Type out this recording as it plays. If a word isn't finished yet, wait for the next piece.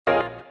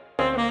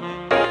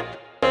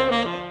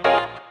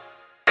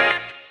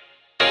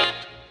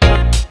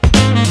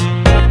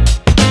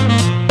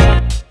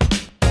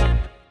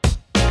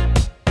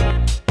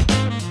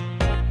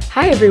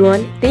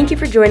everyone. Thank you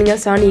for joining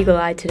us on Eagle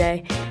Eye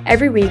today.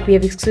 Every week we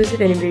have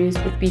exclusive interviews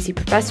with BC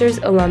professors,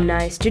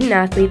 alumni, student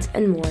athletes,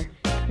 and more.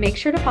 Make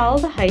sure to follow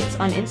The Heights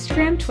on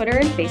Instagram, Twitter,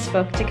 and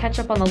Facebook to catch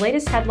up on the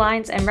latest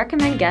headlines and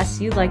recommend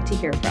guests you'd like to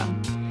hear from.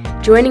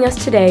 Joining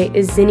us today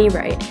is Zinnie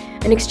Wright,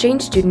 an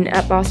exchange student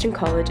at Boston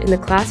College in the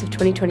class of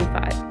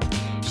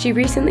 2025. She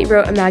recently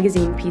wrote a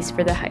magazine piece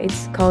for The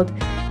Heights called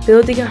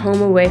Building a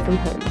Home Away from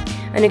Home,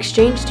 an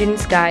exchange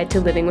student's guide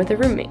to living with a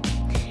roommate,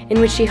 in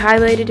which she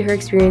highlighted her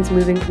experience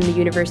moving from the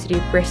University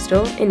of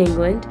Bristol in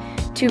England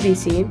to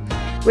BC,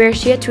 where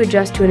she had to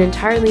adjust to an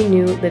entirely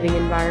new living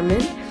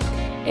environment,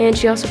 and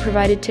she also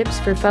provided tips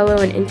for fellow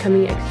and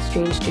incoming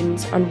exchange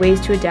students on ways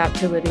to adapt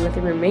to living with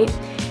a roommate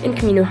in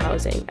communal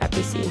housing at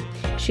BC.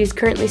 She is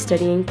currently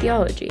studying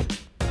theology.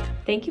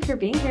 Thank you for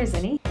being here,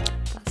 Zinnie.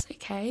 That's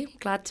okay. I'm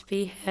glad to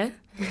be here.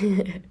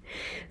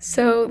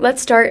 So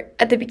let's start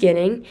at the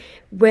beginning.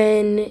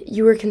 When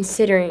you were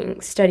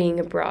considering studying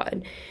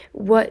abroad,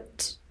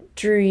 what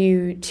drew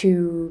you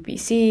to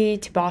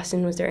BC, to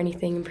Boston? Was there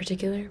anything in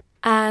particular?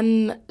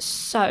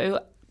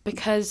 So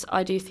because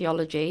I do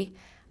theology,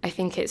 I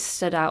think it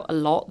stood out a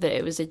lot that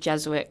it was a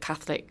Jesuit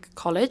Catholic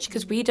college,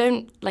 because we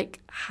don't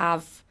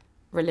have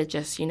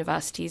religious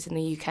universities in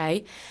the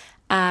UK.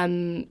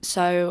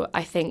 So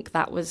I think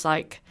that was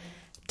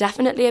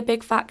definitely a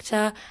big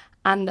factor.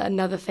 And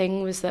another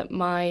thing was that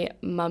my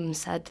mum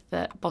said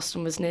that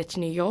Boston was near to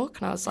New York,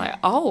 and I was like,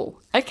 oh,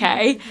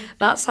 okay,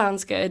 that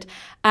sounds good.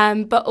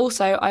 But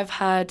also I've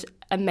heard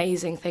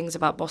amazing things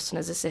about Boston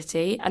as a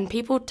city, and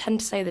people tend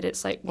to say that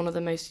it's one of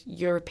the most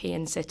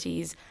European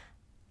cities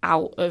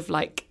out of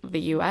the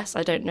US.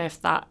 I don't know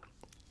if that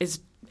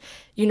is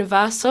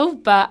universal,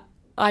 but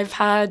I've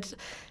heard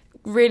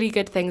really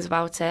good things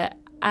about it.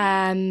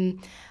 And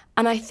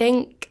I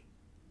think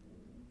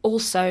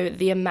also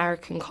the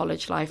American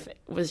college life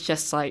was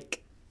just I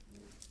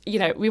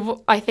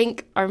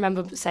think I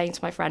remember saying to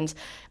my friends,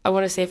 I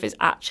want to see if it's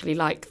actually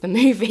like the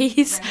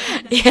movies.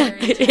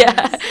 Right.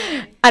 Yeah.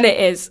 And it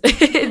is.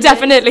 It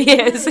definitely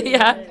is.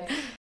 Yeah.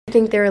 I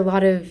think there are a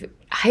lot of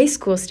high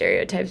school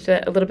stereotypes,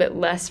 but a little bit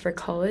less for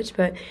college.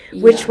 But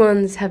which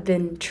ones have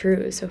been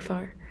true so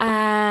far?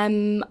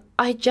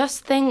 I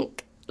just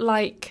think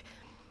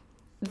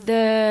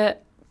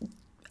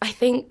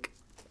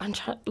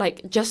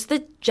just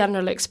the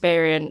general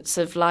experience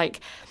of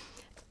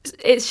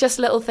it's just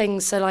little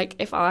things. So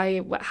if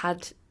I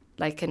had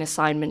an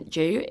assignment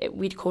due,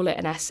 we'd call it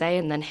an essay,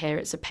 and then here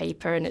it's a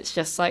paper, and it's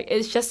just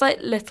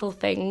little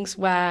things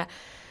where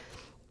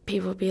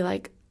people would be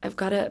like, I've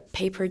got a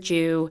paper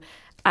due,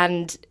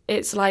 and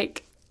it's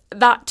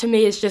that to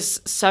me is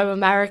just so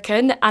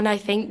American. And I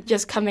think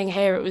just coming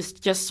here, it was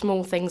just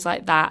small things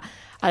like that.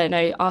 I don't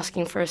know,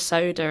 asking for a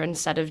soda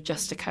instead of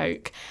just a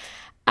Coke.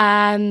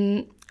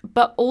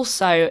 But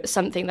also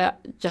something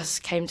that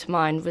just came to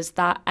mind was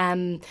that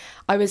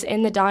I was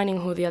in the dining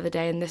hall the other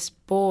day, and this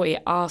boy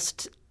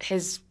asked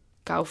his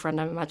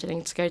girlfriend, I'm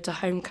imagining, to go to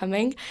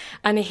homecoming,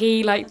 and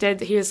he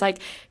was like,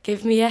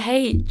 give me a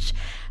H,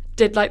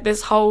 did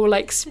this whole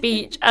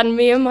speech, and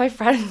me and my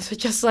friends were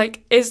just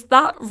like, is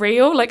that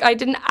real? I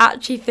didn't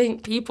actually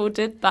think people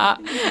did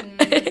that.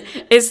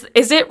 Is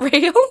it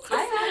real?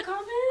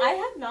 I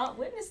have not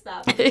witnessed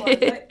that before,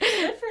 but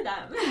good for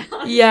them.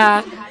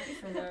 Yeah. I'm happy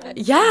for them.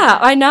 Yeah,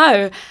 I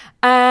know.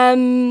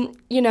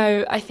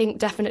 I think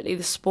definitely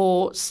the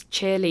sports,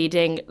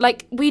 cheerleading.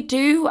 We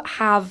do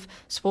have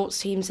sports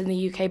teams in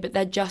the UK, but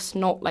they're just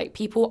not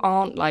people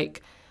aren't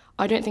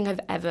I don't think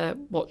I've ever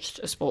watched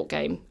a sport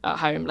game at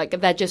home.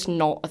 They're just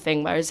not a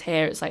thing. Whereas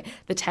here it's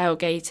the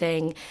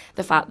tailgating,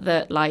 the fact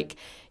that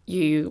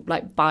you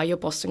buy your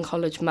Boston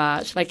College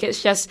merch.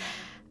 It's just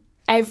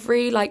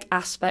every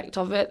aspect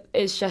of it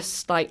is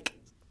just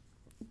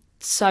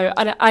so,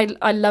 and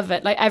I love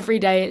it. Every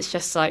day it's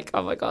just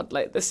oh my God,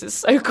 this is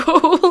so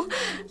cool.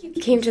 You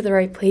came to the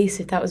right place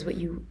if that was what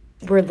you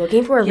were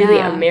looking for, a really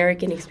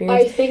American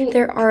experience. I think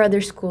there are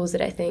other schools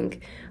that I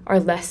think are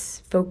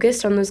less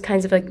focused on those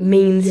kinds of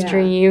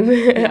mainstream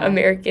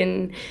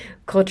American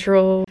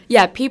cultural.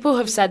 Yeah, people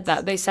have said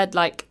that. They said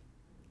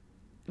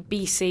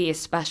BC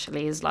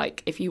especially is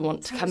if you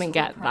want to come and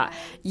get that.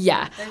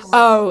 Yeah.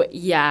 Oh,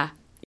 yeah.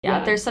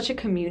 Yeah, there's such a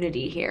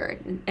community here,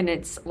 and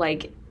it's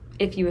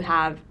if you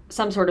have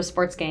some sort of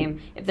sports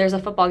game, if there's a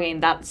football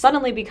game, that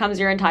suddenly becomes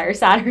your entire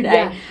Saturday.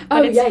 Yeah.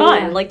 But it's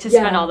fun, to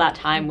spend all that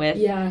time with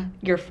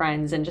your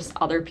friends and just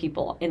other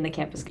people in the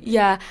campus.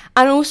 Yeah,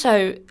 and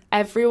also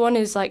everyone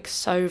is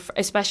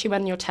especially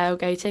when you're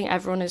tailgating,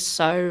 everyone is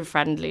so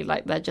friendly.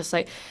 They're just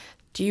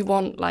do you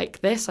want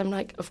this? I'm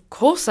of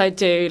course I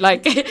do.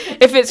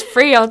 If it's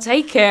free, I'll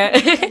take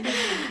it.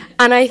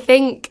 And I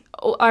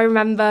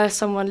remember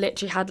someone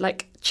literally had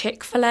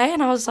Chick-fil-A,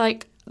 and I was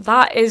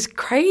that is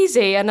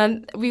crazy. And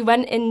then we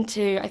went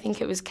into, I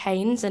think it was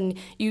Cane's, and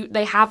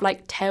they have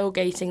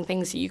tailgating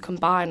things that you can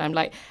buy, and I'm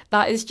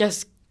that is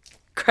just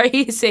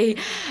crazy.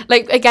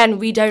 Again,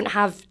 we don't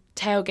have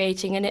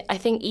tailgating, and I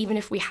think even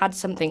if we had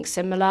something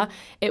similar,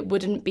 it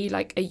wouldn't be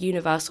a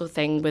universal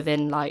thing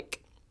within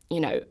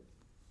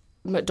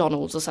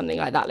McDonald's or something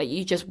like that. Like,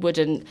 you just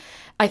wouldn't.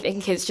 I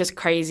think it's just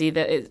crazy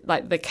that it's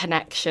like the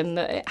connection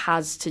that it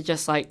has to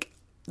just like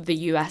the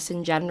US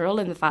in general,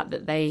 and the fact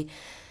that they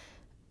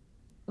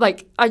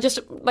like, I just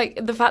like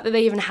the fact that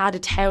they even had a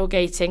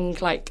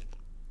tailgating like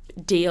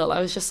deal.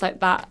 I was just like,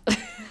 that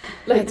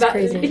like that's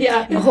crazy.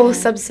 Yeah, a whole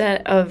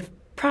subset of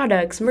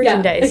products,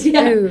 merchandise,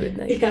 food.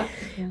 Like,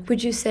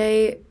 would you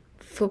say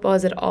football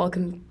is at all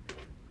can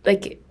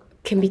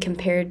be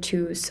compared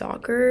to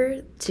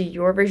soccer, to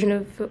your version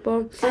of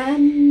football? I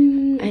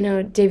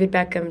know David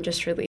Beckham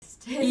just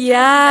released.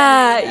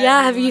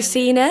 Yeah. Have you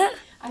seen it?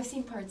 I've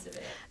seen parts of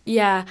it.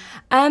 Yeah.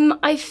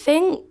 I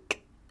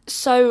think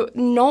so.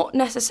 Not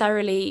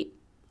necessarily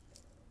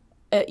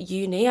at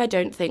uni. I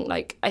don't think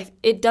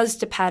it does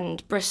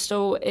depend.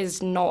 Bristol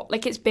is not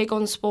like, it's big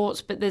on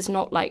sports, but there's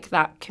not like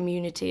that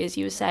community as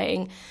you were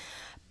saying.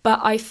 But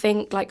I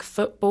think like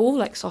football,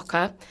 like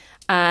soccer,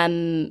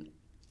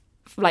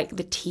 like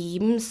the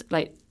teams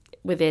like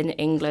within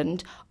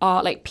England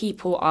are like,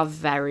 people are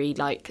very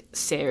like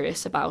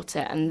serious about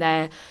it, and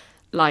they're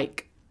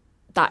like,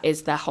 that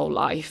is their whole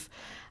life.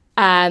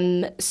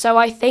 So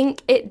I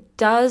think it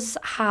does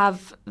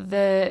have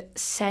the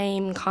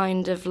same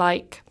kind of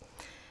like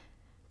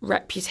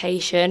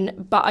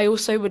reputation, but I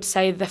also would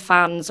say the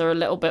fans are a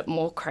little bit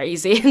more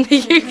crazy in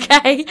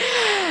the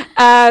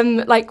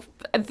UK. Like,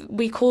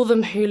 we call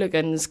them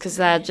hooligans because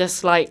they're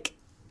just like,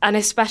 and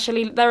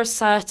especially there are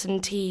certain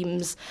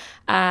teams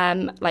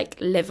like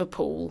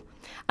Liverpool,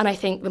 and I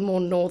think the more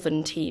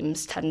northern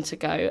teams tend to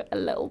go a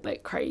little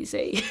bit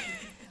crazy.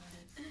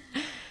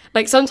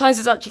 Like, sometimes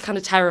it's actually kind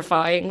of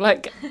terrifying.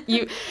 Like,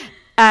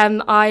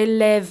 I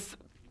live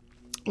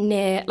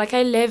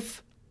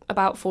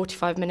about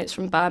 45 minutes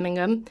from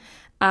Birmingham,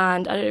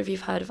 and I don't know if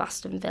you've heard of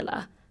Aston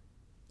Villa.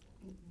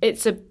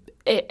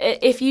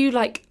 If you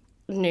like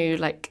knew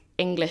like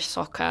English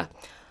soccer,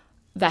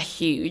 they're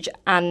huge,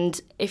 and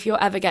if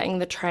you're ever getting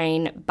the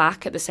train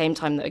back at the same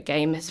time that a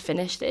game has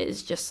finished, it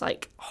is just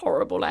like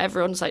horrible. Like,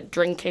 everyone's like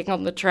drinking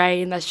on the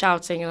train, they're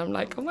shouting, and I'm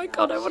like, oh my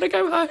God, I want to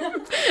go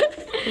home.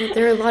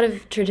 There are a lot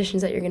of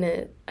traditions that you're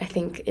gonna, I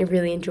think,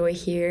 really enjoy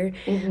here.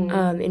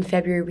 In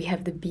February we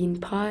have the Bean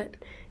Pot.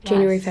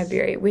 January,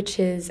 February, which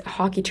is a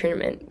hockey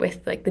tournament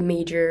with like the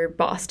major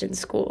Boston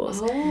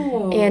schools.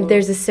 And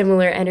there's a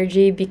similar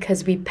energy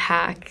because we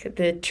pack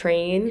the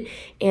train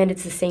and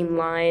it's the same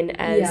line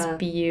as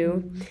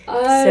BU.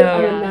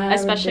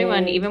 Especially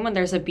even when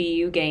there's a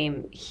BU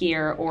game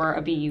here or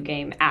a BU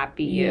game at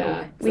BU.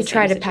 Yeah. We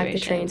try to pack the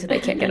train so they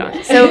can't get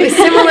on. So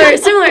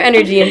similar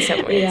energy in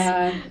some ways.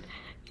 Yeah.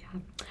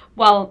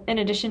 Well, in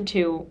addition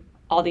to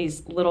all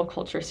these little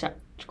culture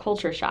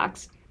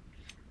shocks,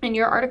 in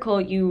your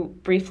article, you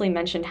briefly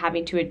mentioned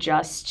having to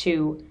adjust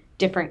to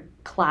different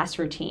class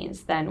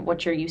routines than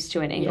what you're used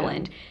to in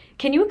England. Yeah.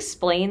 Can you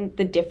explain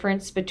the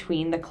difference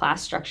between the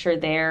class structure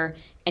there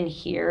and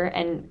here,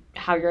 and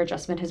how your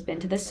adjustment has been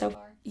to this so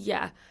far?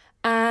 Yeah.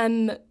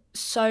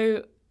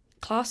 So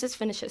classes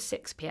finish at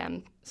 6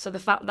 p.m. So the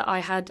fact that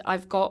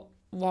I've got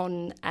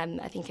one,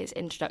 I think it's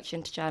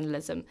Introduction to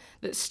Journalism,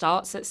 that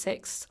starts at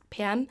 6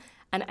 p.m.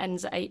 and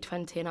ends at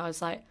 8:20, and I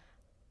was like,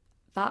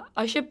 that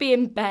I should be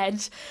in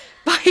bed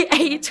by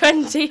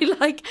 8:20.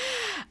 Like,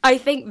 I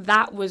think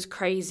that was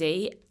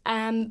crazy.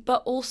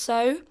 But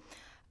also,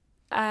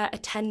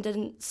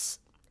 attendance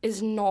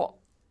is not,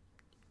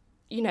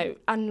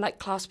 and like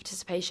class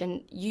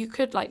participation, you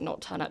could like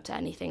not turn up to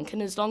anything,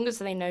 and as long as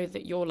they know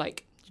that you're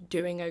like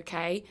doing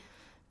okay,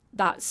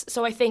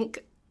 so I think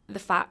the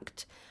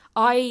fact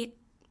I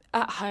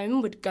at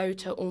home would go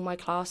to all my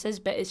classes,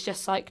 but it's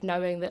just like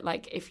knowing that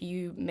like if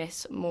you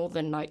miss more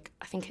than like,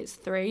 I think it's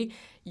 3,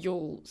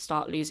 you'll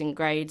start losing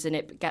grades and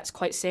it gets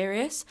quite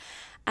serious.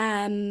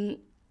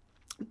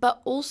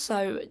 But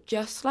also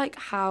just like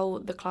how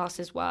the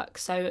classes work.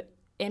 So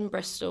in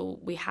Bristol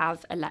we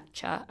have a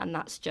lecture, and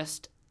that's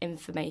just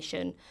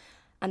information,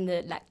 and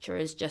the lecturer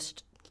is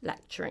just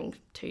lecturing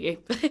to you.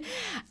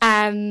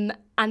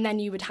 And then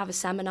you would have a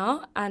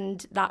seminar,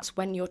 and that's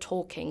when you're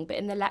talking, but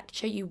in the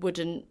lecture you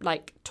wouldn't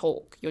like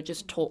talk, you're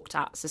just talked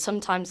at. So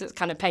sometimes it's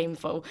kind of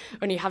painful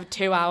when you have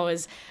 2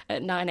 hours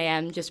at 9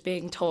 a.m. just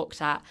being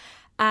talked at.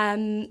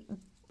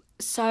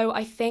 So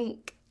I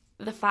think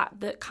the fact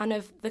that kind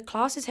of the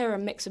classes here are a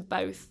mix of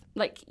both.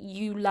 Like,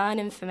 you learn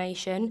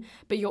information,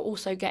 but you're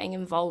also getting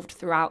involved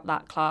throughout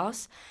that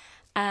class.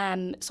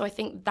 So I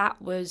think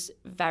that was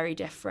very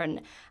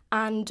different.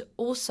 And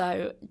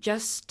also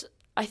just,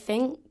 I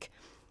think,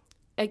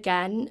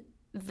 again,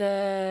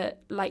 the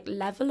like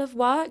level of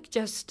work,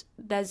 just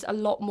there's a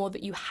lot more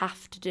that you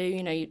have to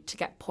do, to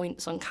get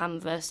points on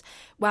Canvas.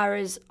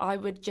 Whereas I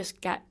would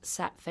just get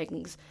set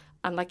things,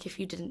 and like if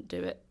you didn't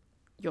do it,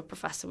 your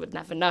professor would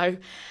never know.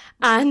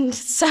 And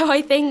so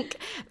I think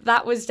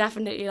that was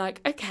definitely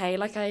like, okay,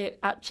 like I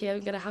actually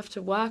am going to have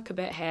to work a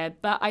bit here.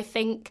 But I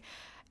think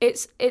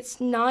it's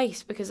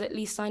nice because at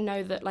least I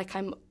know that like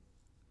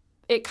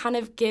it kind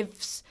of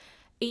gives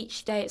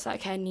each day, it's like,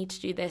 okay, I need to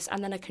do this,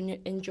 and then I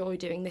can enjoy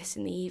doing this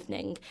in the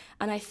evening.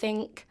 And I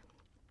think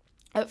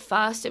at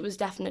first it was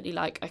definitely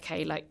like,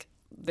 okay, like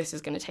this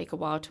is going to take a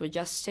while to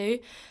adjust to.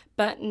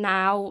 But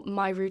now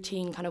my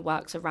routine kind of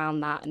works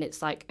around that, and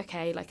it's like,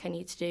 okay, like I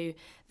need to do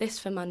this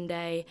for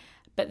Monday,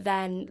 but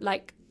then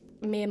like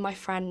me and my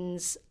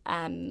friends,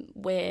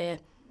 we're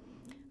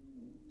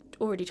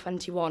already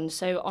 21,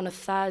 so on a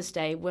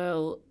Thursday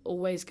we'll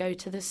always go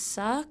to the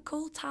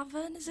Circle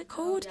Tavern, is it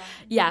called? Oh,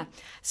 yeah.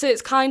 So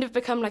it's kind of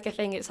become like a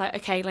thing. It's like,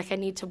 okay, like I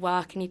need to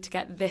work, I need to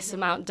get this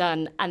amount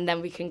done, and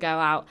then we can go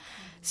out.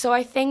 So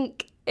I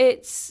think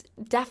it's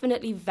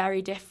definitely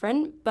very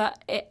different,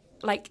 but it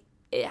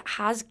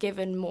has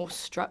given more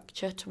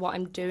structure to what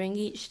I'm doing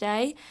each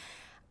day,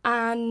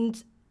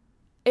 and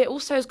it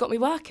also has ed me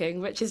working,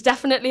 which is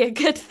definitely a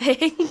good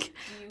thing. Do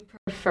you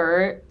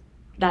prefer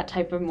that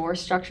type of more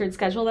structured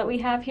schedule that we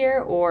have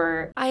here,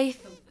 or I'd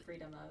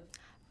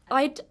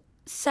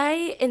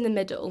say in the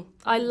middle.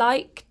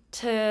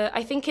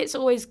 I think it's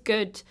always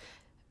good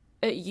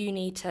at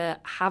uni to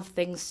have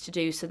things to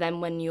do, so then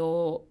when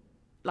you're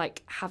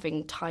like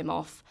having time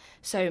off.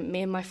 So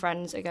me and my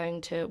friends are going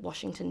to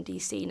Washington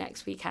DC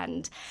next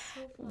weekend,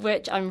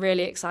 which I'm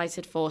really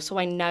excited for. So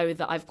I know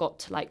that I've got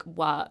to like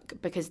work,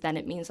 because then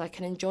it means I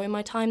can enjoy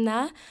my time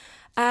there.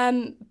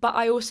 But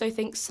I also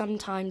think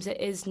sometimes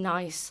it is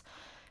nice,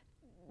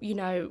 you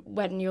know,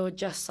 when you're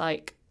just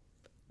like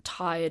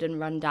tired and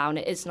run down,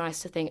 it is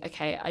nice to think,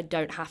 okay, I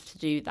don't have to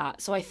do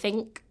that. So I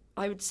think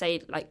I would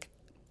say like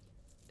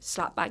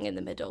slap bang in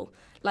the middle,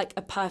 like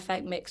a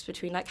perfect mix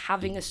between like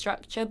having a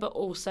structure but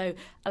also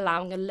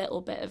allowing a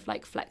little bit of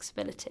like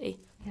flexibility.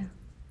 Yeah.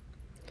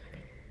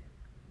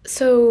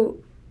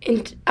 So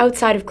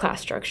outside of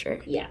class structure,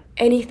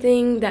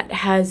 anything that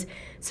has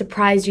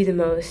surprised you the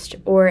most,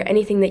 or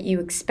anything that you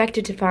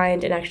expected to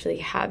find and actually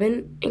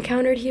haven't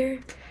encountered here?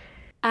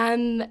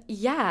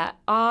 Yeah,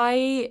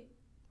 I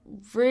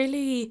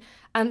really,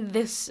 and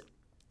this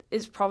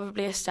is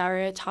probably a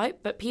stereotype,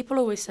 but people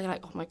always say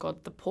like, oh my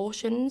God, the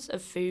portions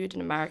of food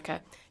in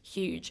America,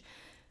 huge.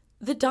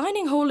 The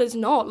dining hall is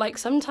not. Like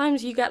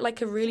sometimes you get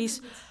like a really,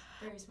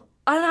 very small.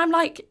 And I'm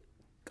like,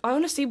 I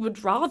honestly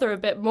would rather a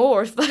bit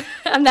more.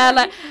 And they're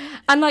like,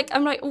 I'm like,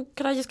 oh,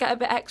 could I just get a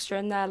bit extra?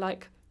 And they're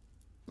like,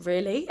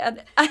 really?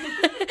 And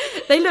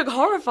they look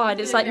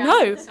horrified. It's like,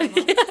 no.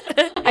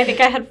 I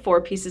think I had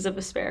 4 pieces of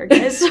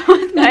asparagus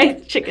with my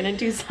chicken and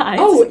 2 sides.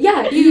 Oh,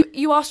 yeah.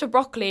 You ask for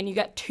broccoli and you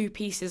get 2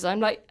 pieces. I'm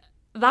like,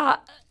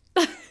 that.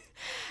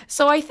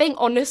 So I think,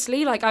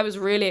 honestly, like, I was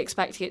really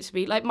expecting it to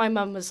be, like, my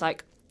mum was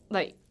like,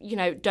 you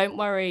know, don't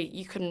worry,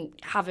 you can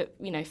have it,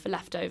 you know, for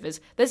leftovers.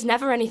 There's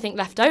never anything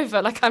left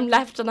over. Like, I'm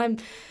left and I'm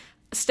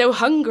still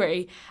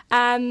hungry.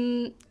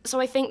 So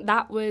I think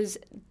that was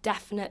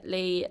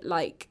definitely,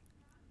 like,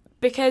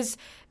 because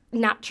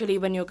naturally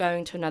when you're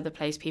going to another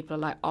place, people are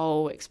like,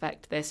 oh,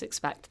 expect this,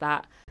 expect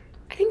that.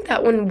 I think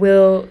that one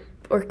will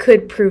or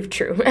could prove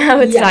true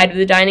outside of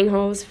the dining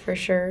halls, for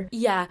sure.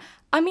 Yeah.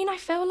 I mean, I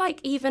feel like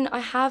even I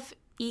have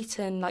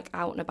eaten like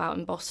out and about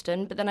in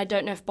Boston, but then I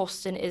don't know if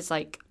Boston is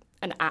like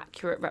an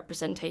accurate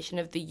representation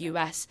of the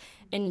US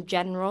in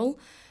general,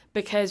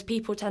 because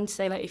people tend to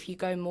say like if you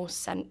go more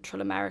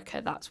Central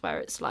America, that's where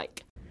it's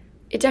like.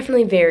 It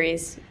definitely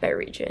varies by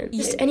region.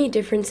 Just any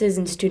differences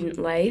in student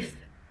life?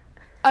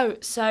 Oh,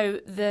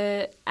 so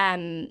the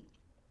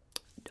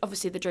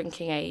obviously the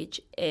drinking age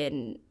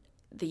in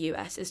the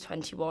US is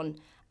 21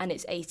 and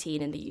it's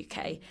 18 in the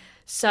UK.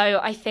 So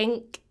I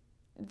think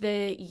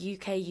the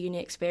UK uni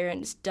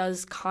experience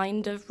does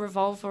kind of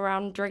revolve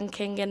around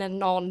drinking in a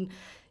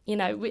you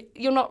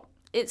know,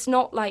 it's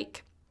not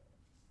like,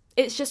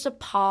 it's just a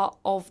part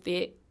of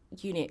the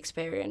uni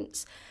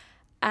experience.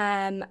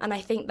 And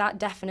I think that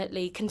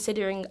definitely,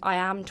 considering I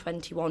am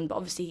 21, but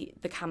obviously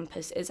the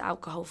campus is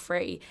alcohol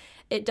free,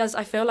 it does,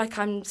 I feel like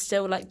I'm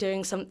still like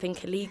doing something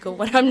illegal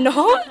when I'm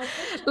not.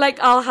 Like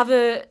I'll have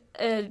a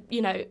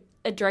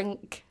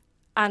drink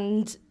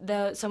and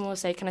someone will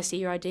say, can I see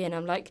your ID? And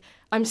I'm like,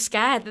 I'm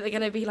scared that they're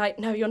going to be like,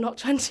 no, you're not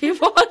 21.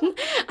 And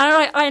I'm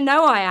like, I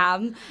know I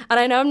am. And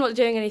I know I'm not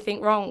doing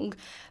anything wrong.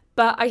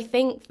 But I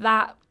think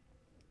that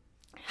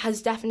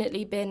has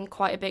definitely been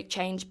quite a big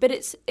change. But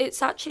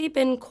it's actually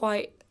been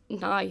quite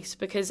nice,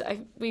 because a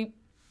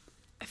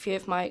few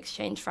of my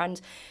exchange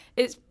friends,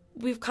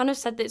 we've kind of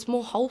said that it's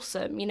more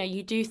wholesome. You know,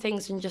 you do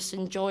things and just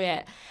enjoy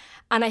it.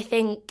 And I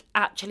think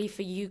actually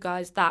for you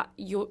guys that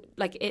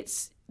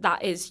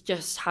that is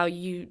just how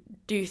you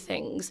do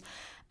things.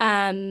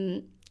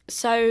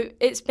 So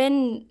it's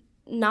been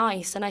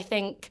nice, and I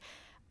think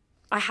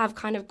I have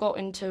kind of got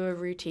into a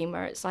routine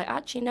where it's like,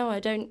 actually, no, I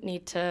don't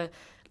need to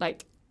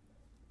like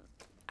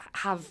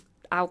have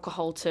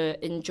alcohol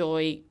to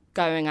enjoy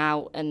going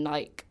out and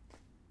like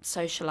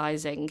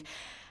socializing.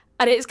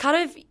 And it's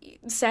kind of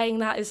saying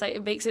that is like,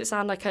 it makes it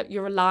sound like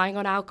you're relying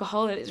on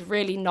alcohol, and it's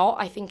really not.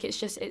 I think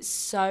it's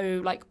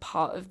so like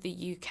part of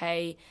the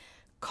UK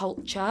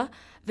culture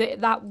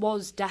that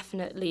was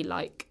definitely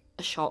like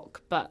a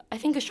shock, but I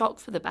think a shock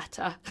for the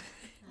better.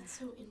 That's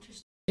so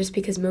interesting. Just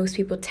because most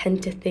people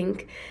tend to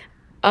think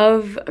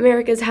of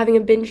America as having a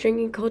binge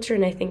drinking culture,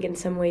 and I think in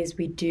some ways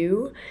we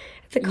do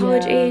at the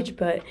college age,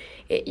 but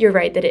you're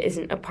right that it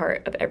isn't a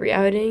part of every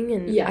outing,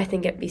 and I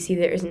think at BC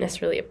there isn't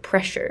necessarily a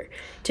pressure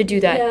to do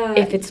that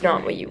if it's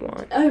not what you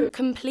want. Oh,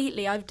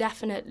 completely. I've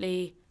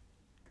definitely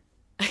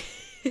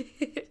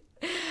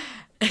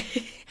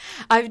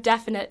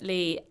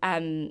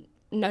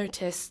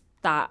noticed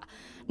that.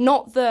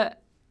 Not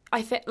that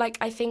I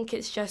think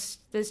it's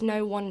just there's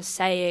no one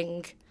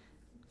saying,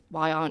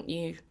 why aren't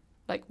you,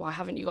 like, why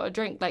haven't you got a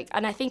drink? Like,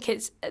 and I think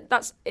it's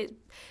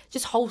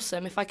just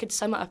wholesome. If I could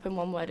sum it up in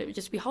one word, it would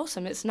just be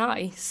wholesome. It's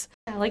nice.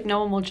 Yeah, like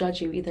no one will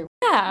judge you either.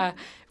 Yeah.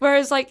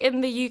 Whereas like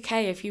in the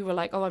UK, if you were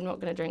like, oh, I'm not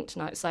going to drink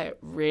tonight, it's like,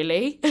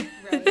 really?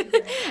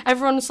 Right.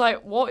 Everyone's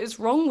like, what is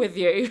wrong with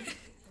you?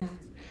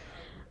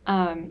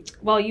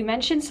 Well, you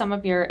mentioned some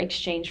of your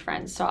exchange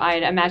friends, so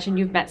I'd imagine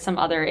you've met some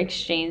other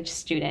exchange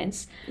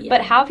students. Yeah.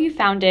 But how have you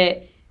found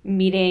it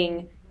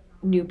meeting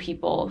new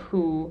people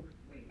who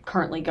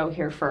currently go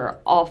here for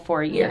all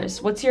 4 years?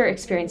 Yeah. What's your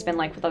experience been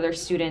like with other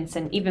students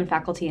and even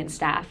faculty and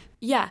staff?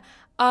 Yeah,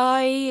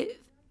 I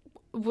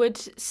would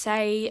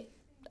say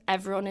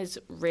everyone is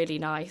really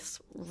nice,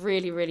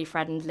 really, really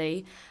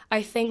friendly.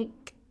 I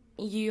think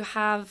you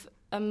have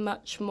a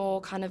much more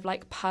kind of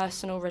like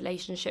personal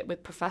relationship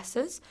with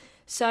professors.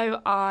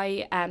 So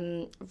I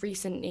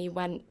recently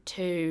went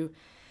to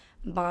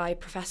my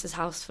professor's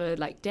house for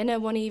like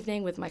dinner one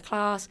evening with my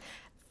class.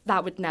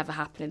 That would never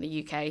happen in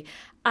the UK.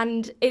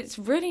 And it's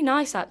really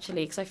nice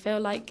actually, because I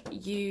feel like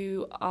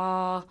you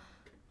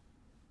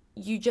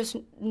just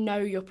know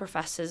your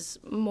professors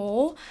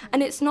more.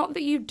 And it's not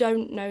that you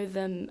don't know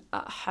them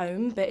at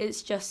home, but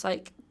it's just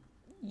like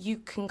you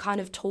can kind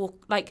of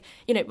talk, like,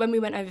 you know, when we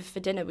went over for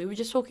dinner, we were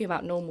just talking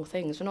about normal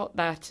things. We're not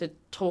there to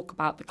talk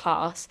about the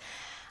class.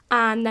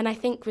 And then I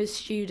think with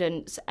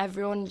students,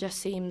 everyone just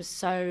seems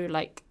so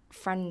like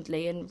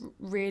friendly and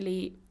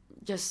really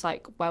just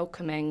like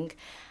welcoming.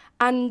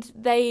 And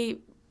they,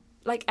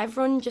 like,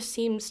 everyone just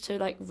seems to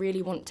like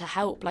really want to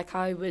help. Like,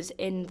 I was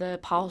in the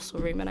parcel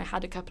room and I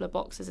had a couple of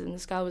boxes and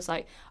this girl was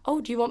like,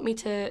 oh, do you want me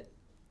to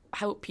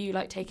help you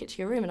like take it to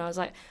your room? And I was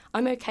like,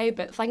 I'm okay,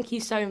 but thank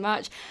you so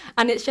much.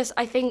 And it's just,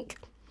 I think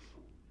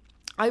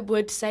I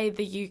would say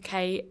the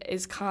UK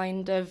is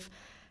kind of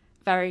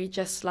very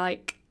just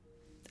like,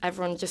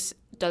 everyone just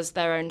does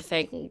their own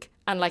thing.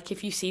 And like,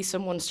 if you see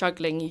someone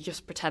struggling, you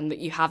just pretend that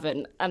you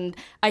haven't. And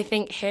I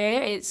think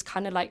here it's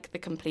kind of like the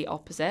complete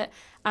opposite.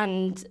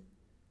 And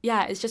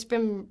yeah, it's just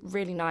been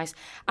really nice.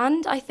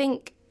 And I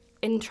think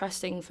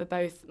interesting for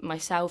both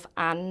myself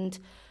and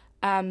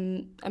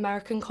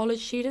American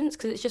college students,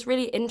 because it's just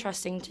really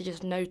interesting to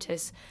just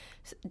notice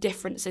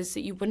differences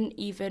that you wouldn't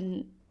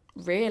even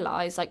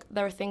realise. Like,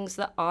 there are things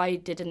that I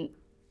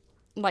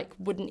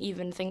wouldn't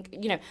even think,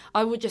 you know,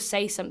 I would just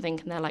say something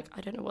and they're like,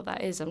 I don't know what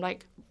that is. I'm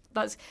like,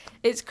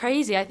 it's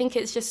crazy. I think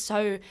it's just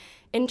so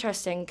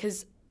interesting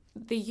because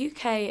the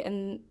UK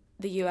and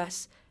the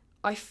US,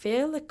 I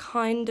feel, are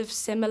kind of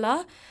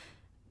similar,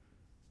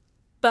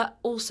 but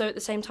also at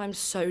the same time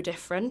so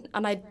different.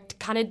 And I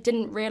kind of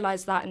didn't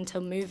realise that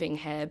until moving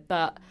here,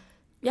 but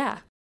yeah.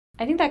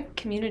 I think that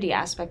community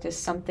aspect is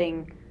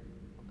something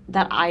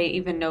that I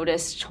even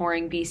noticed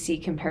touring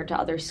BC compared to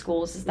other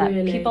schools, is that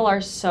people are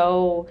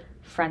so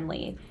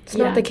friendly. It's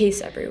not the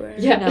case everywhere.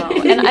 Yeah. No.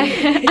 And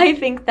I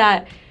think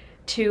that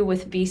too,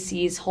 with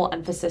BC's whole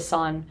emphasis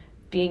on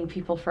being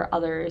people for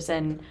others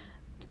and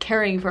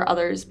caring for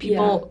others,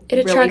 people it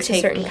attracts a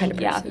certain kind of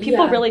person.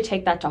 People really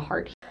take that to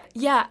heart.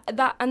 Yeah,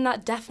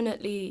 that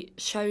definitely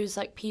shows,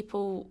 like,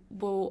 people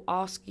will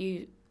ask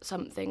you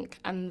something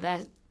and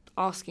they're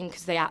asking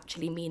because they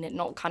actually mean it,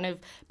 not kind of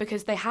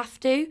because they have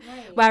to. Right.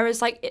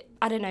 Whereas, like,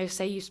 I don't know,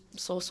 say you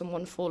saw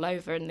someone fall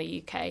over in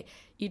the UK,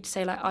 you'd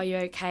say, like, are you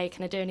okay?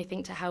 Can I do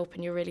anything to help?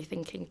 And you're really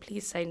thinking,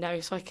 please say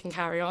no so I can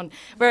carry on.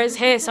 Whereas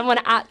here, someone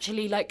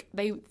actually, like,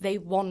 they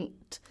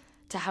want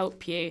to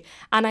help you.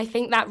 And I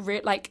think that,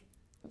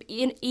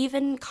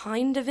 even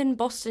kind of in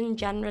Boston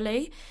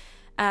generally,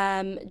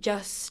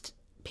 just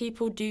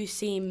people do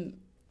seem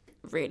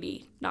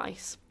really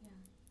nice.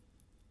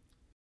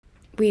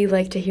 We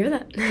like to hear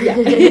that.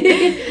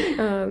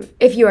 Yeah.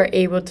 If you are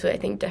able to, I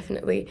think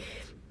definitely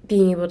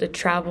being able to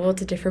travel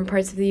to different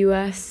parts of the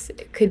U.S.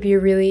 could be a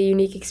really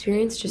unique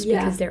experience, just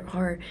because there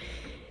are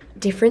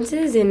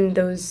differences in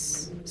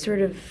those sort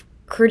of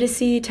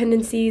courtesy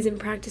tendencies and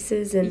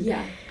practices.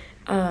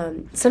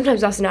 And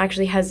sometimes Austin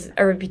actually has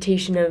a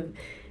reputation of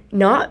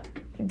not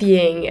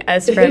being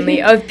as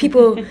friendly, of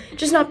people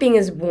just not being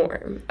as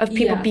warm, of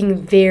people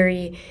being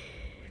very,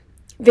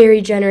 very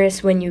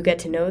generous when you get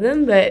to know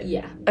them, but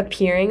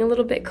appearing a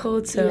little bit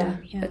cold. So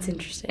that's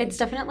interesting. It's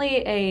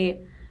definitely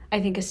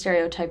I think a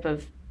stereotype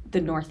of the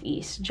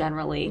Northeast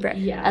generally,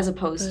 as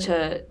opposed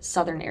to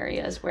southern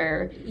areas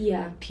where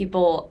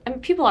people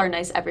are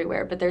nice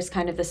everywhere, but there's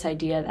kind of this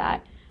idea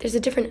that there's a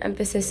different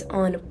emphasis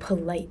on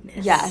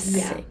politeness. Yes.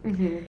 Yeah.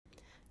 Mm-hmm.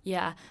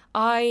 Yeah.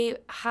 I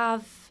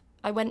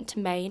went to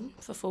Maine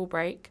for fall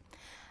break,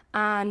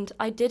 and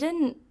I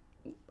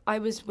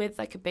was with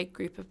like a big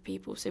group of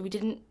people, so we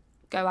didn't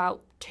go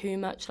out too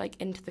much like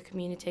into the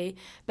community.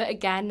 But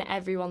again,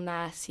 everyone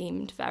there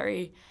seemed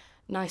very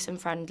nice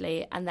and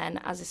friendly. And then,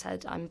 as I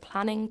said, I'm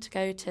planning to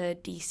go to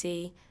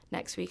DC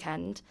next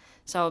weekend,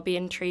 so I'll be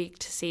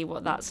intrigued to see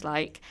what that's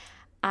like.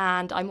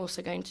 And I'm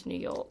also going to New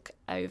York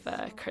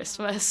over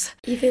Christmas.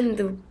 Even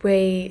the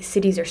way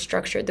cities are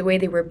structured, the way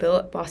they were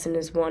built, Boston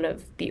is one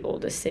of the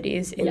oldest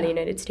cities in the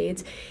United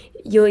States.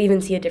 You'll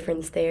even see a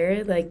difference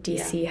there. Like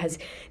DC has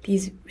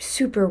these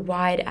super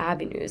wide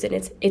avenues, and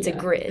it's a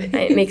grid.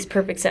 It makes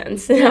perfect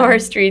sense. Our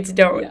streets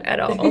don't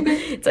at all.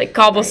 It's like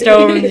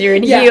cobblestones, you're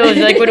in heels,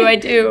 you're like, what do I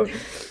do?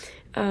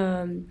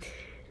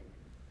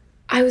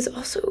 I was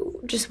also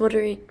just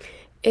wondering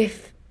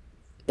if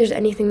there's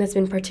anything that's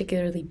been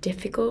particularly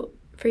difficult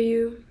for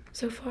you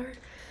so far?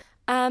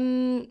 I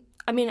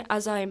mean,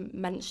 as I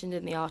mentioned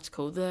in the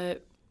article, the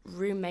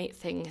roommate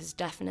thing has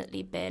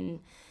definitely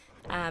been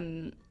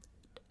a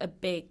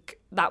big...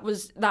 That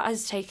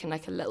has taken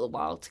like a little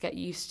while to get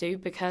used to,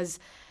 because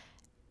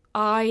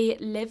I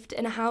lived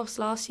in a house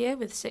last year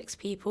with 6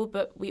 people,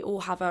 but we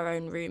all have our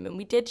own room, and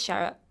we did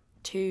share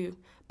 2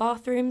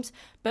 bathrooms,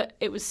 but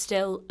it was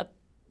still a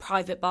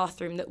private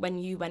bathroom that when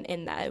you went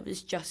in there, it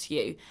was just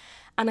you.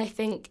 And I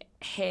think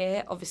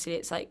here, obviously,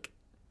 it's like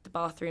the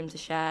bathrooms are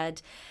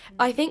shared.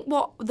 I think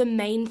what the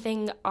main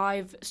thing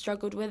I've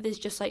struggled with is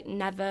just like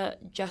never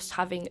just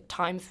having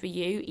time for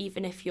you,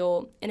 even if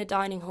you're in a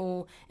dining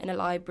hall, in a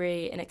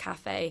library, in a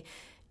cafe,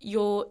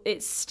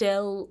 it's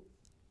still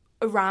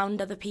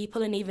around other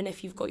people, and even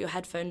if you've got your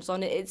headphones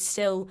on, it's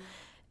still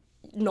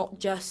not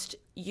just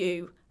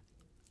you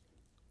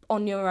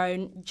on your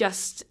own,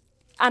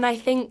 and I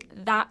think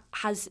that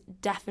has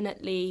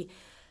definitely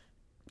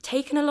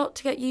taken a lot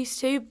to get used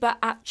to, but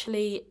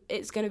actually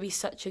it's going to be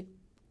such a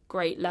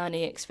great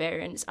learning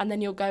experience. And then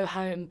you'll go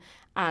home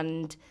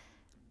and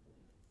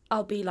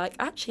I'll be like,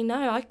 actually,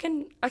 no, I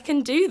can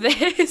do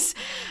this.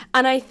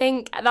 And I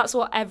think that's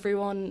what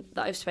everyone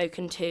that I've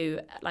spoken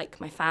to, like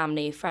my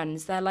family,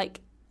 friends, they're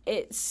like,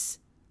 it's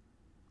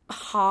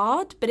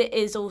hard, but it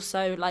is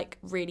also like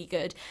really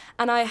good.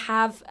 And I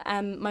have,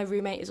 my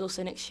roommate is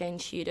also an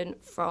exchange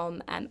student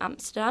from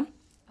Amsterdam.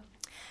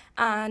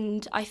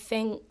 And I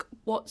think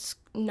what's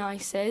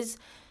nice is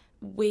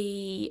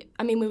we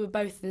were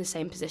both in the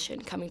same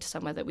position, coming to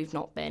somewhere that we've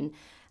not been,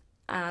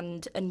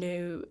 and a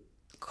new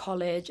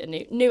college,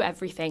 knew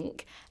everything.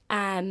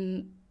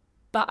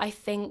 But I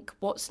think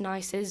what's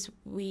nice is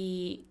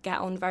we get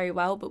on very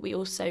well, but we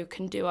also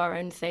can do our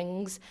own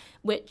things,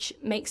 which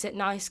makes it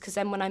nice, because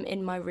then when I'm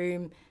in my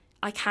room,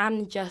 I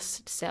can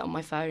just sit on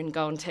my phone,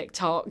 go on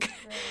TikTok.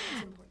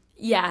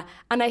 Yeah,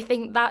 and I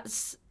think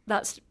that's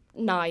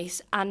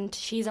nice. And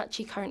she's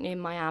actually currently in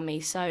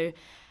Miami, so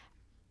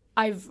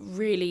I've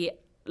really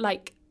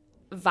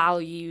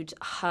valued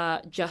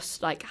her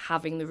just like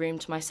having the room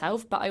to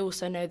myself. But I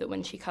also know that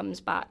when she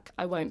comes back,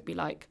 I won't be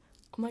like,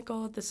 oh my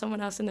God, there's someone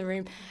else in the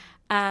room.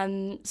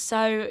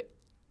 So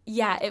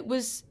yeah, it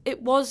was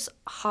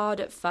hard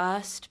at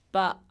first,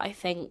 but I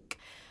think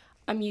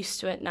I'm used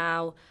to it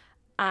now.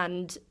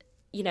 And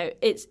you know,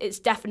 it's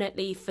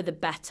definitely for the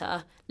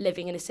better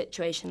living in a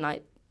situation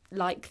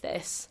like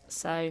this.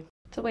 So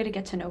it's a way to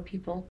get to know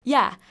people.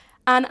 Yeah,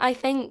 and I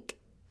think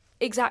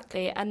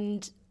exactly.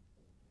 And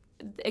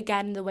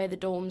again, the way the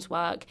dorms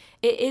work,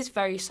 it is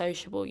very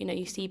sociable. You know,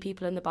 you see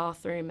people in the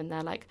bathroom and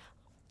they're like,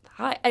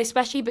 hi,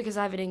 especially because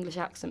I have an English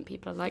accent.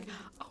 People are like,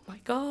 oh my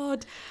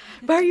God,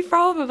 where are you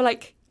from? I'm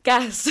like,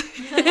 guess.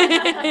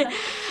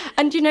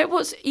 And you know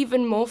what's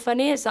even more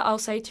funny is that I'll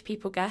say to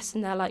people, guess,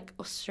 and they're like,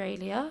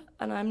 Australia?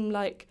 And I'm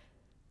like,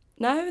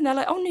 no. And they're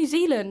like, oh, New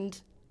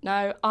Zealand.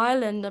 No,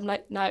 Ireland. I'm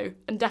like, no.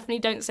 And definitely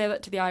don't say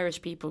that to the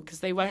Irish people, because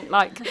they won't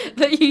like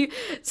that you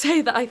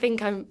say that I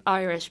think I'm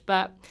Irish.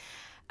 But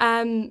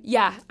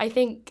yeah, I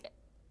think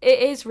it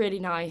is really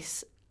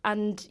nice.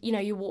 And, you know,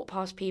 you walk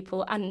past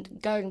people,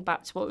 and going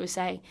back to what we were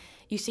saying,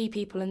 you see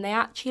people and they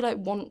actually like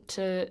want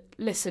to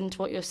listen to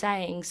what you're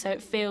saying. So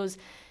it feels,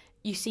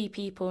 you see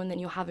people and then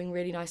you're having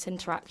really nice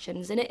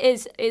interactions, and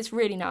it's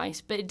really nice,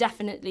 but it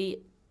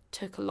definitely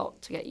took a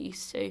lot to get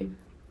used to.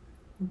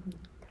 Mm-hmm.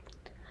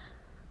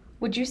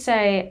 Would you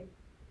say,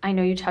 I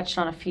know you touched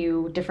on a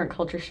few different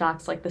culture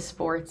shocks like the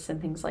sports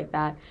and things like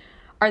that.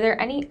 Are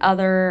there any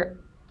other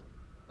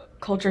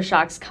culture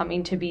shocks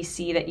coming to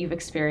BC that you've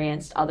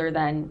experienced other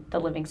than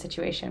the living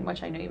situation,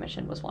 which I know you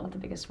mentioned was one of the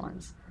biggest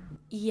ones?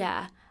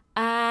 Yeah.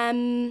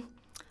 I'd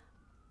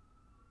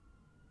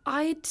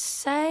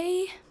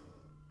say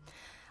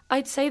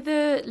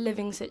the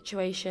living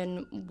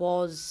situation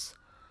was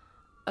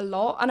a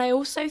lot. And I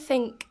also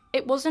think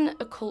it wasn't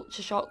a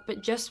culture shock,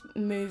 but just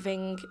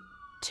moving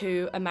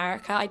to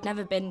America. I'd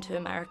never been to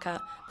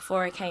America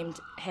before I came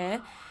here,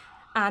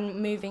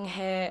 and moving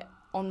here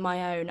on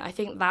my own, I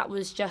think that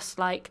was just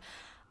like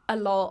a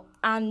lot.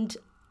 And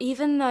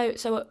even though,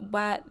 it's a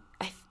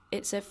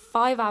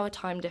 5-hour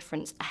time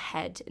difference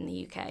ahead in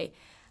the UK,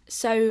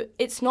 so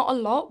it's not a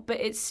lot, but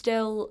it's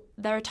still,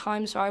 there are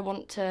times where I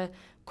want to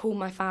call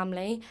my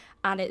family,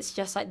 and it's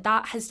just like,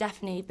 that has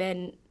definitely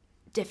been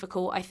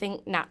difficult. I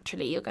think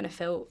naturally you're going to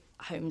feel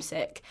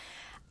homesick.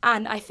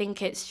 And I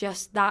think it's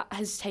just that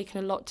has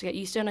taken a lot to get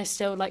used to. And I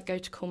still like go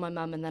to call my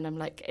mum and then I'm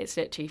like, it's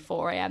literally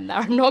 4 a.m. there.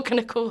 I'm not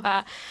going to call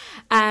her.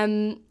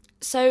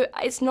 So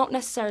it's not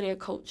necessarily a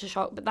culture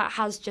shock, but that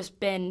has just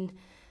been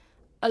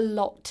a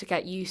lot to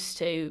get used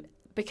to,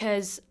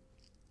 because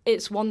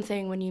it's one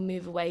thing when you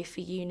move away for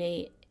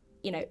uni,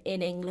 you know,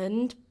 in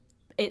England.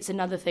 It's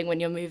another thing when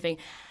you're moving.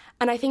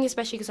 And I think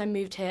especially because I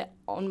moved here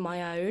on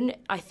my own,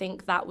 I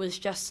think that was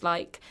just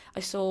like, I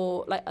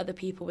saw like other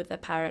people with their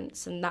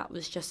parents and that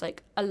was just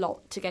like a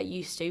lot to get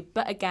used to.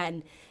 But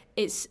again,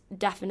 it's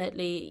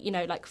definitely, you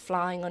know, like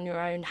flying on your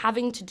own.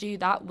 Having to do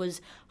that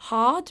was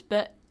hard,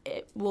 but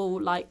it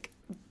will like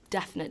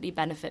definitely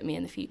benefit me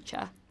in the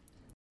future.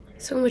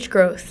 So much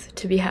growth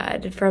to be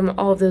had from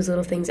all of those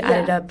little things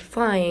added up.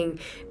 Flying,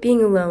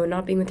 being alone,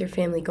 not being with your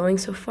family, going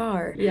so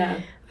far.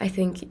 Yeah. I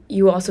think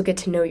you also get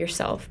to know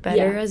yourself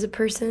better as a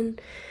person.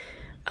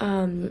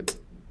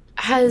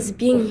 Has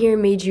being here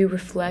made you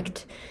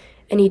reflect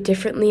any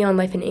differently on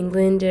life in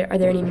England? Are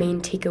there any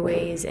main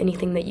takeaways,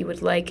 anything that you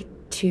would like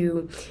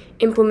to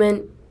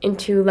implement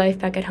into life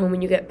back at home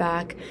when you get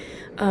back?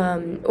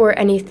 Or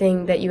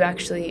anything that you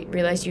actually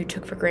realized you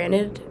took for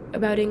granted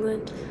about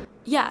England?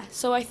 Yeah,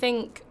 so I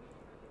think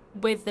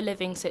with the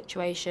living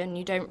situation,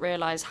 you don't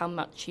realise how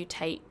much you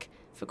take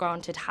for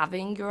granted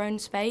having your own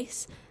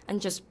space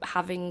and just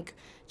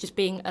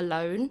being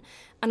alone.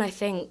 And I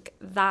think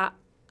that,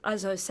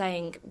 as I was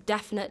saying,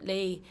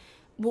 definitely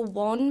will,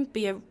 one,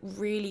 be a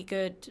really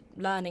good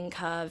learning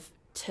curve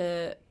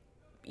to,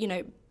 you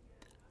know,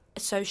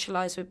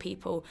 socialise with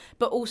people.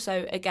 But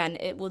also, again,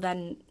 it will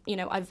then, you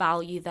know, I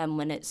value them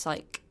when it's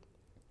like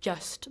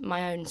just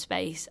my own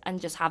space and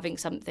just having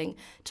something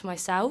to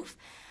myself.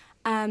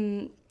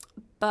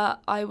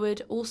 But I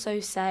would also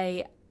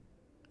say,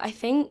 I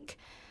think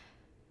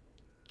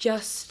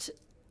just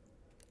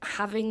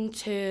having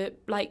to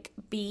like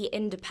be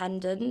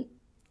independent,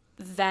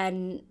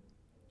 then,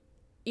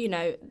 you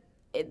know,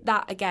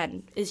 that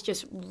again is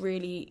just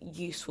really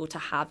useful to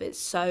have. It's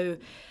so,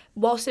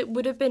 whilst it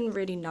would have been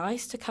really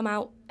nice to come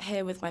out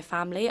here with my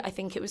family, I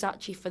think it was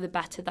actually for the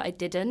better that I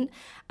didn't.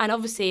 And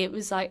obviously it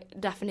was like,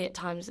 definitely at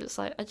times it's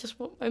like, I just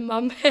want my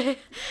mum here.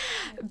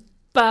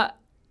 But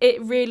it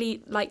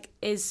really like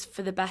is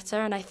for the better.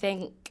 And I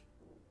think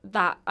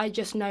that I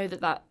just know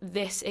that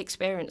this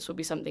experience will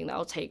be something that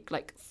I'll take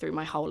like through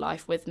my whole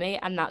life with me.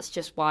 And that's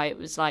just why it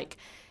was like,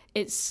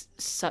 it's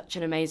such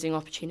an amazing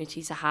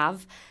opportunity to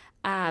have.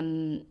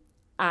 And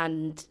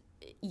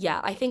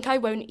yeah, I think I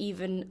won't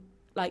even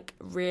like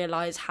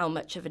realise how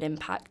much of an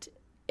impact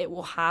it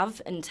will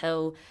have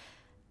until,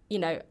 you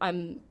know,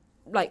 I'm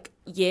like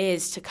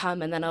years to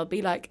come, and then I'll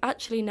be like,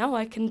 actually, no,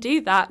 I can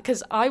do that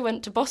because I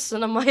went to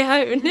Boston on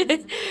my own.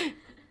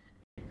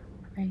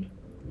 Right.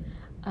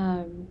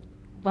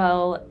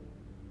 Well,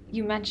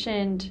 you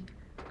mentioned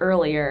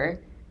earlier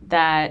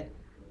that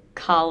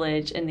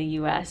college in the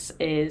US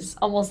is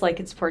almost like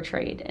it's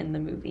portrayed in the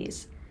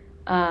movies.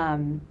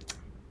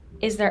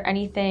 Is there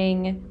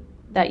anything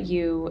that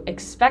you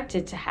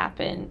expected to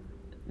happen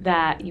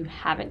that you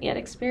haven't yet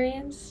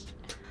experienced?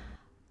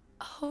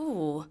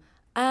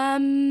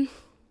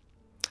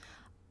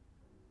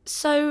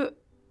 So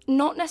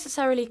not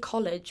necessarily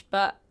college,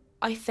 but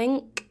I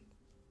think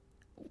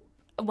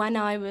when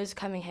I was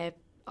coming here,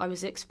 I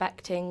was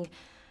expecting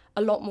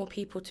a lot more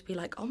people to be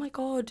like, oh my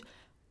God,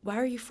 where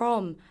are you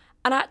from?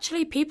 And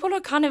actually people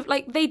are kind of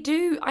like, they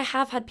do. I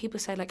have had people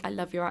say like, I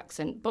love your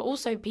accent, but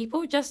also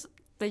people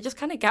they just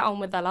kind of get on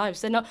with their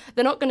lives. They're not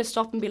going to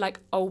stop and be like,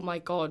 oh my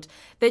God.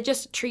 They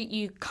just treat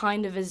you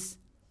kind of as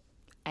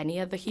any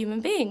other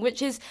human being,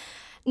 which is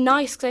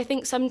nice, because I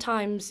think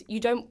sometimes you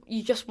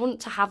just want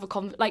to have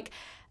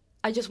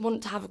I just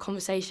want to have a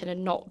conversation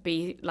and not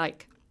be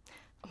like,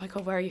 oh my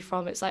God, where are you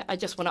from? It's like, I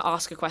just want to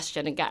ask a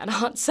question and get an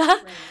answer.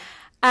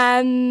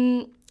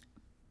 Right.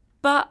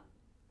 But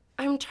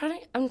I'm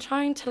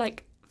trying to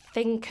like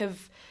think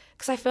of,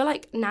 because I feel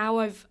like now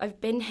I've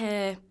been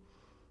here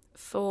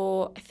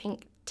for, I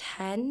think,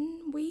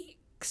 10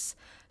 weeks.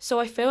 So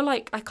I feel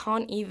like I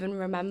can't even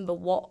remember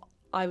what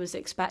I was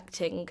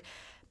expecting,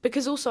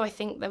 because also I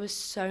think there was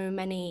so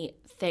many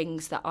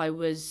things that I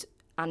was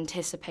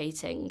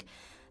anticipating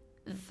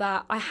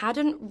that I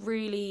hadn't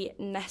really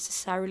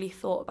necessarily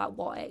thought about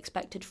what I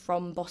expected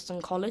from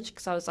Boston College,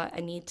 because I was like,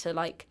 I need to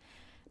like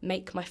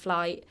make my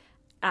flight,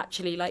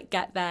 actually like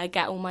get there,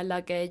 get all my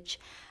luggage.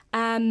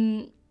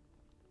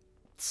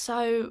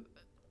 So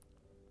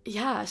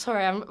yeah,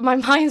 sorry, my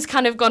mind's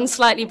kind of gone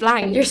slightly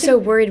blank. You're so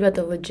worried about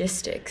the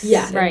logistics.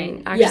 Yeah,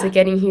 right. Actually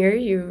getting here,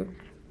 you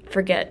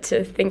forget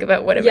to think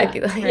about what it might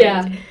be like.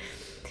 Yeah.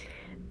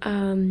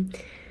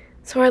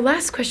 So our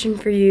last question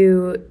for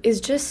you is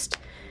just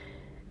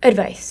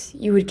advice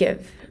you would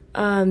give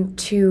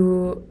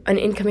to an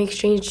incoming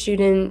exchange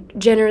student,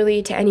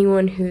 generally to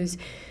anyone who's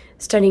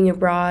studying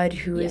abroad,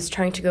 who is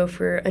trying to go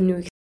for a new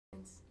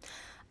experience.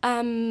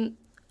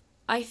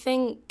 I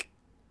think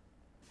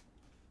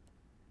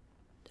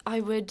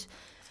I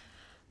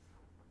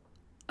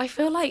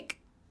feel like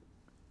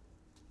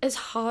as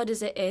hard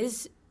as it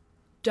is,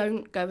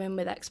 don't go in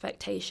with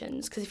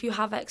expectations, because if you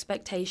have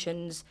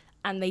expectations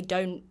and they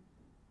don't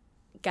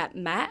get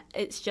met,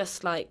 it's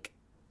just like,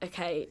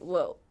 okay,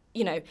 well,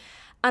 you know.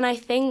 And I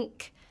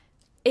think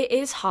it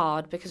is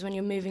hard because when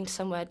you're moving to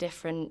somewhere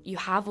different, you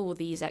have all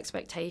these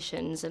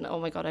expectations and, oh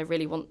my God, I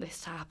really want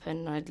this to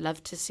happen. I'd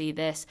love to see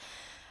this.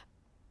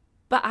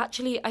 But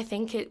actually, I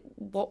think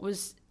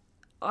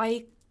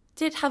I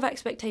did have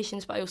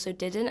expectations, but I also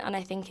didn't. And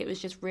I think it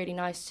was just really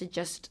nice to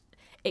just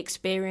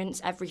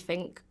experience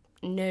everything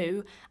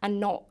new and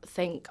not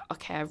think,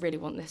 okay, I really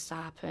want this to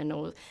happen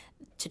or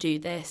to do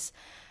this.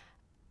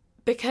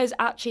 Because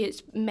actually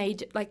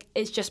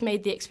it's just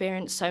made the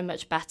experience so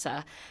much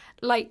better.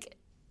 Like,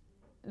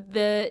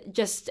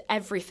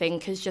 everything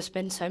has just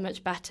been so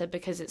much better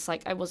because it's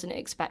like I wasn't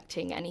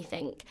expecting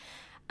anything.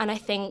 And I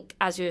think,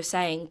 as you were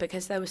saying,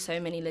 because there were so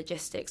many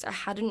logistics, I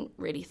hadn't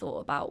really thought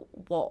about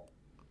what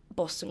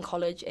Boston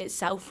College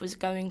itself was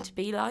going to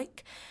be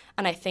like.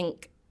 And I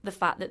think the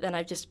fact that then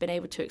I've just been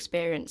able to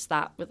experience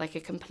that with like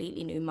a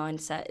completely new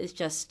mindset is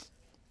just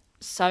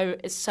so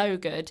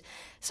good.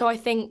 So I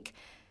think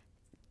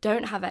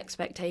don't have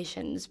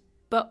expectations,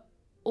 but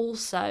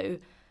also,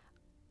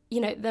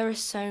 you know, there are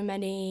so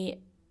many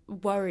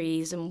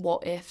worries and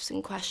what ifs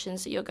and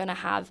questions that you're going to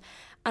have.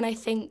 And I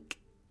think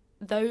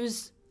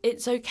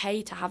it's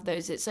okay to have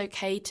those. It's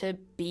okay to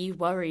be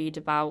worried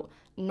about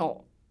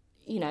not,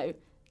 you know,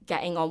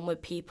 getting on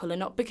with people and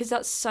not, because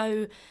that's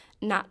so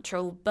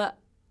natural. But,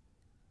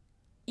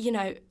 you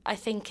know, I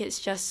think it's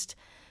just,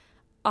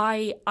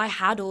 I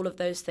had all of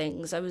those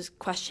things. I was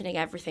questioning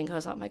everything. I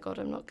was like, oh my God,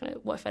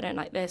 what if I don't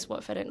like this? What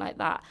if I don't like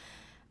that?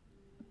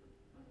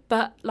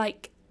 But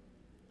like,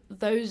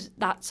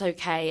 that's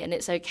okay, and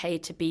it's okay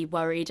to be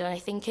worried. And I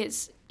think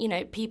it's, you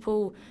know,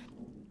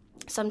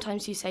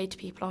 sometimes you say to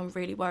people, I'm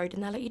really worried,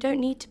 and they're like, you don't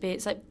need to be.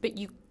 It's like, but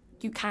you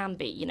can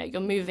be, you know, you're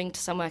moving to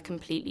somewhere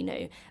completely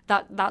new.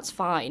 That's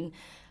fine.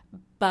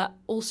 But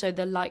also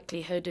the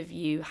likelihood of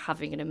you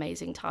having an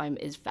amazing time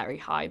is very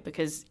high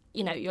because,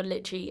 you know, you're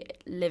literally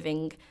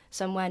living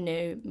somewhere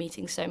new,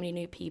 meeting so many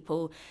new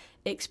people,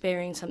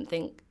 experiencing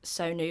something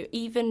so new.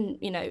 Even,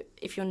 you know,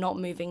 if you're not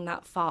moving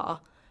that far,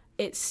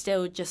 it's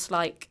still just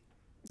like,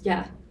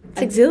 yeah,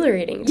 it's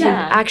exhilarating to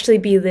actually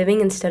be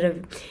living instead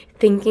of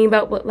thinking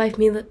about what life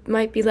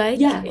might be like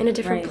in a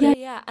different place.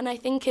 Yeah. And I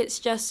think it's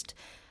just,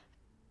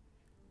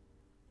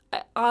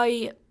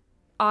 I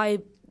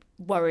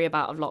worry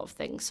about a lot of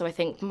things. So I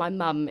think my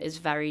mum is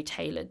very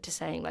tailored to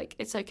saying, like,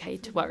 it's okay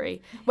to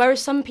worry.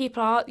 Whereas some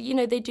people are, you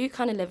know, they do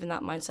kind of live in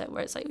that mindset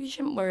where it's like, you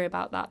shouldn't worry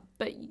about that.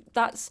 But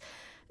that's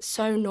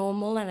so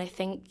normal. And I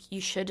think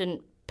you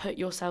shouldn't put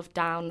yourself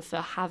down for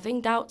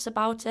having doubts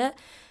about it.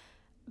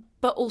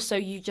 But also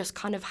you just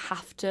kind of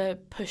have to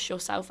push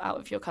yourself out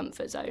of your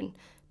comfort zone.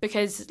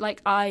 Because,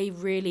 like,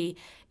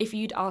 if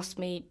you'd asked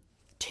me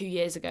 2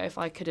 years ago if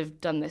I could have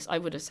done this, I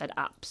would have said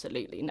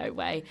absolutely no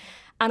way.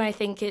 And I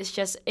think it's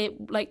just,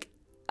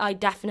 I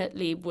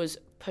definitely was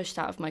pushed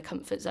out of my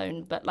comfort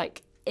zone, but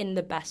like in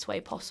the best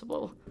way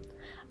possible.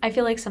 I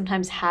feel like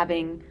sometimes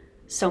having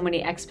so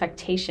many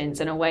expectations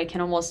in a way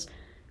can almost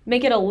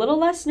make it a little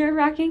less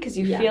nerve-wracking because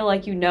you feel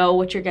like you know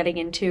what you're getting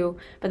into.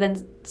 But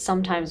then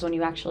sometimes when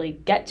you actually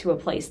get to a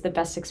place, the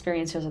best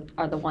experiences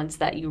are the ones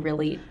that you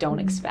really don't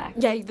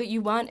expect. Yeah, that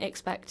you weren't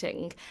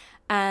expecting.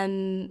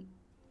 And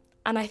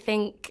I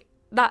think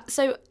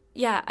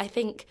I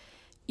think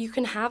you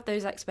can have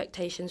those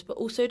expectations, but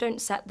also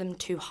don't set them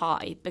too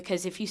high,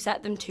 because if you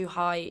set them too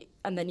high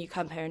and then you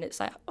come here and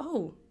it's like,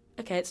 oh,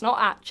 okay, it's not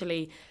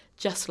actually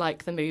just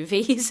like the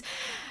movies.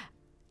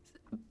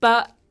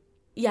 But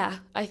yeah,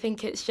 I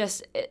think it's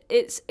just,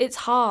 it's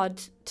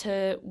hard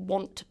to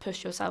want to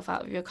push yourself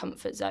out of your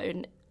comfort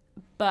zone,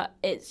 but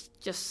it's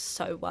just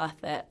so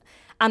worth it.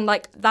 And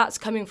like, that's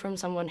coming from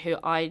someone who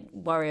I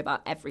worry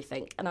about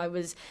everything. And I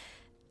was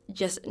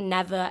just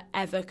never,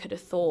 ever could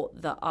have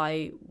thought that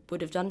I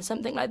would have done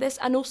something like this.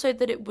 And also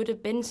that it would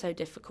have been so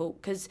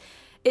difficult, because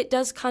it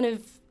does kind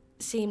of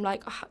seem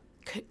like,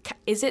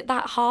 is it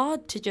that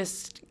hard to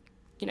just,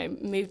 you know,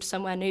 move to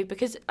somewhere new?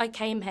 Because I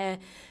came here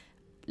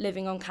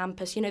living on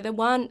campus, you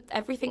know,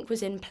 everything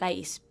was in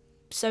place.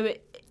 So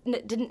it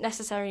didn't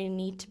necessarily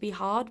need to be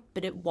hard,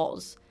 but it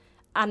was.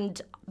 And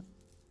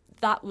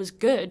that was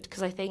good,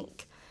 because I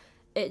think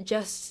it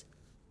just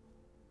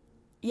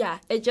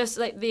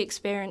like the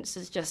experience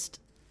is just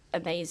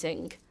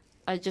amazing.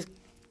 Is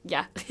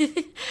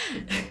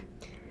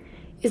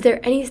there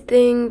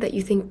anything that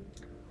you think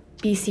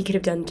BC could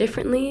have done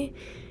differently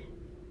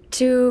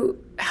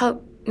to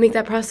help make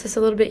that process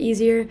a little bit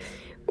easier?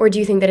 Or do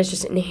you think that it's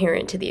just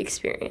inherent to the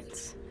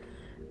experience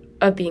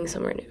of being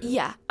somewhere new?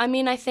 Yeah, I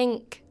mean, I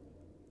think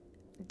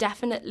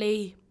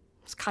definitely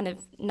it's kind of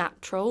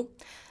natural.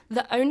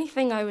 The only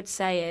thing I would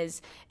say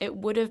is it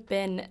would have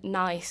been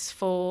nice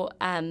for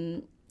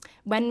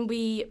when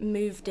we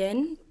moved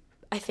in,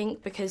 I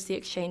think because the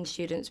exchange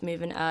students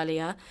move in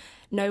earlier,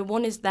 no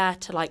one is there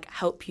to like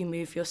help you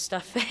move your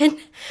stuff in.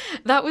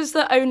 That was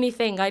the only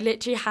thing. I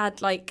literally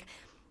had like,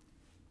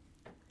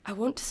 I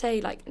want to say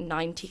like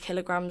 90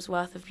 kilograms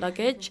worth of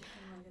luggage.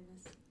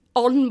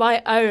 on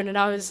my own,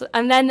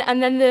 and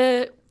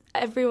then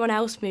everyone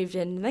else moved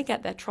in, and they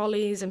get their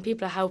trolleys and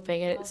people are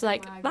helping, and it's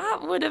like, that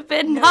would have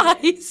been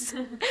nice.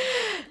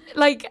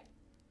 Like,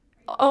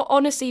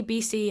 honestly,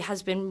 BC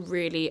has been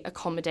really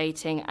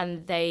accommodating,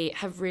 and they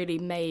have really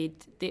made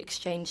the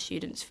exchange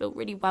students feel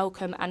really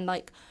welcome, and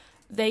like,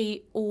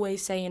 they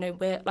always say, you know,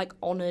 we're like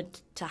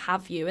honoured to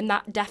have you, and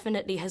that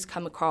definitely has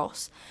come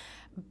across.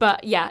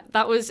 But yeah,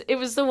 it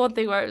was the one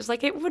thing where it was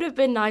like, it would have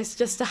been nice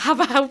just to have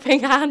a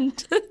helping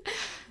hand.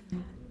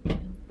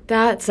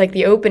 That's like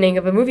the opening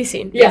of a movie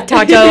scene. Yeah. We've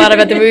talked a lot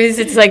about the movies.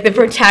 It's like the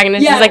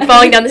protagonist is like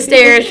falling down the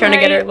stairs trying to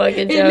get her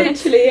luggage out. It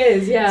literally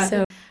is, yeah.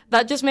 So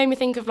that just made me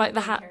think of like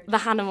the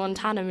Hannah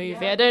Montana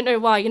movie. Yeah. I don't know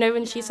why. You know,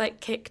 when she's like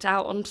kicked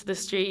out onto the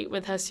street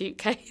with her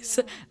suitcase?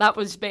 That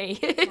was me.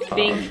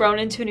 Being thrown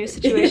into a new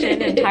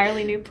situation, an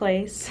entirely new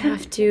place.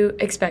 Have to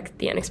expect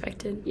the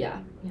unexpected.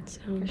 Yeah.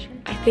 So for sure.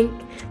 I think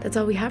that's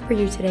all we have for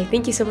you today.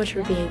 Thank you so much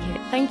for being here.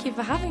 Thank you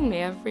for having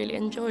me. I've really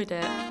enjoyed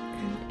it.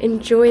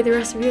 Enjoy the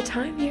rest of your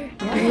time here.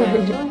 Yeah,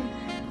 enjoy.